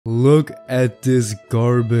Look at this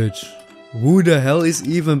garbage. Who the hell is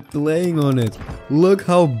even playing on it? Look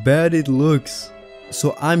how bad it looks.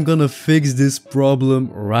 So I'm gonna fix this problem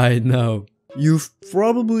right now. You've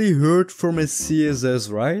probably heard from a CSS,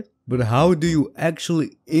 right? But how do you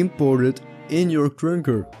actually import it in your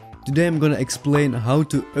Krunker? Today I'm gonna explain how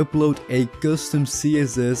to upload a custom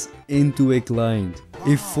CSS into a client.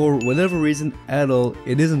 If for whatever reason at all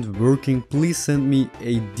it isn't working, please send me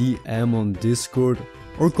a DM on Discord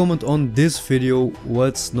or comment on this video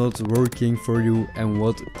what's not working for you and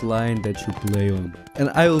what client that you play on. And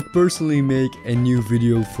I will personally make a new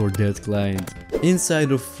video for that client.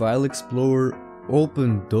 Inside of File Explorer,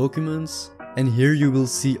 open Documents, and here you will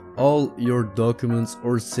see all your documents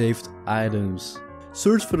or saved items.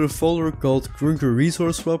 Search for the folder called Krunker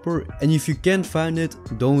Resource Swapper, and if you can't find it,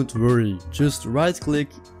 don't worry. Just right click,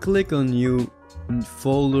 click on New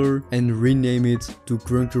Folder and rename it to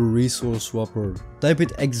Krunker Resource Swapper. Type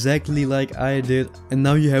it exactly like I did, and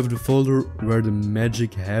now you have the folder where the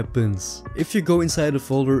magic happens. If you go inside the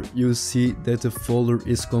folder, you'll see that the folder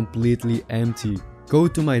is completely empty. Go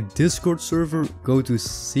to my Discord server, go to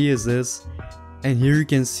CSS, and here you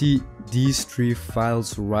can see these 3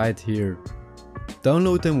 files right here.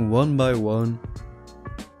 Download them one by one.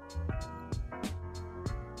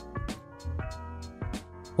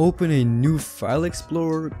 Open a new File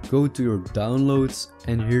Explorer, go to your downloads,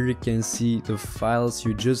 and here you can see the files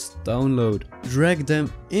you just download. Drag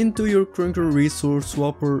them into your Krunker Resource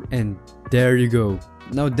Swapper, and there you go.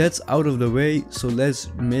 Now that's out of the way, so let's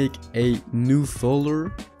make a new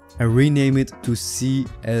folder and rename it to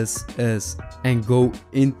CSS and go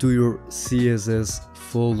into your CSS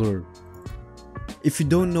folder. If you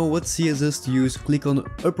don't know what CSS to use, click on the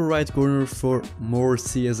upper right corner for more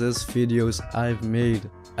CSS videos I've made.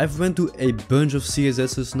 I've went to a bunch of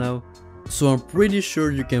CSSs now, so I'm pretty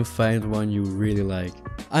sure you can find one you really like.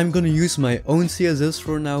 I'm gonna use my own CSS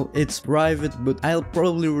for now. It's private, but I'll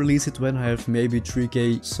probably release it when I have maybe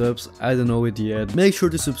 3k subs, I don't know it yet. Make sure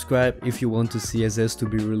to subscribe if you want the CSS to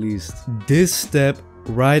be released. This step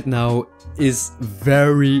right now is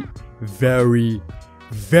very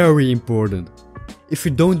important. If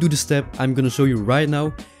you don't do the step I'm gonna show you right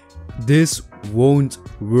now, this won't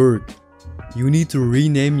work. You need to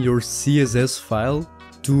rename your CSS file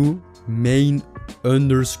to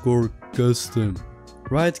main_custom.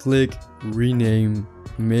 Right click, rename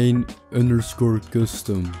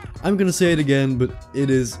main_custom. I'm gonna say it again, but it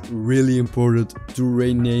is really important to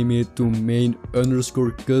rename it to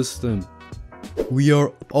main_custom. We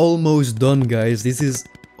are almost done, guys. This is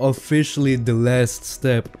officially the last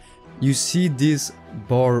step. You see this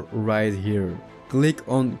bar right here. Click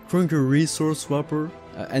on Krunker Resource Swapper,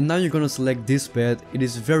 and now you're gonna select this path. It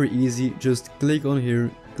is very easy. Just click on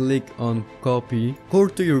here, click on copy, go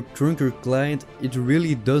to your Krunker client. It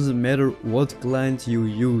really doesn't matter what client you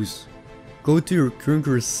use. Go to your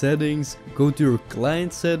Krunker settings, go to your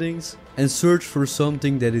client settings, and search for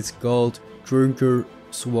something that is called Krunker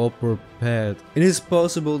Swapper path. It is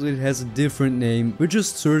possible that it has a different name, but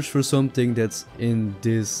just search for something that's in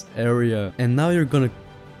this area. And now you're gonna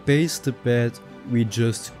paste the path we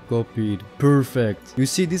just copied. Perfect. You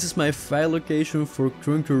see, this is my file location for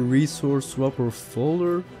Krunker Resource Swapper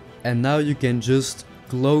folder, and now you can just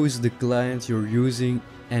close the client you're using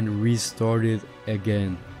and restart it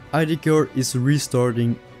again. IDCore is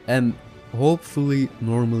restarting, and hopefully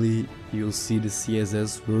normally you'll see the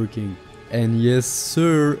CSS working. And yes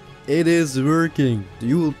sir, it is working.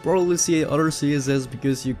 You will probably see other CSS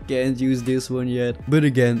because you can't use this one yet. But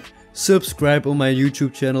again, subscribe on my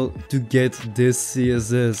YouTube channel to get this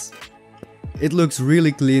CSS. It looks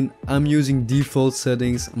really clean. I'm using default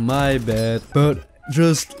settings, my bad. But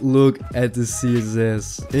just look at the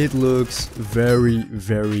CSS. It looks very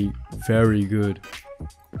good.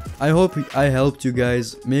 I hope I helped you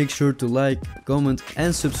guys. Make sure to like, comment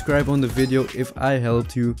and subscribe on the video if I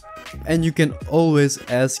helped you. And you can always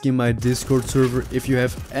ask in my Discord server if you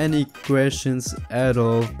have any questions at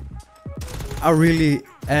all. I really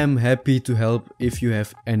am happy to help if you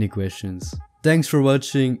have any questions. Thanks for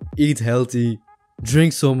watching, eat healthy,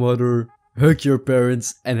 drink some water, hug your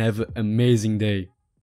parents and have an amazing day.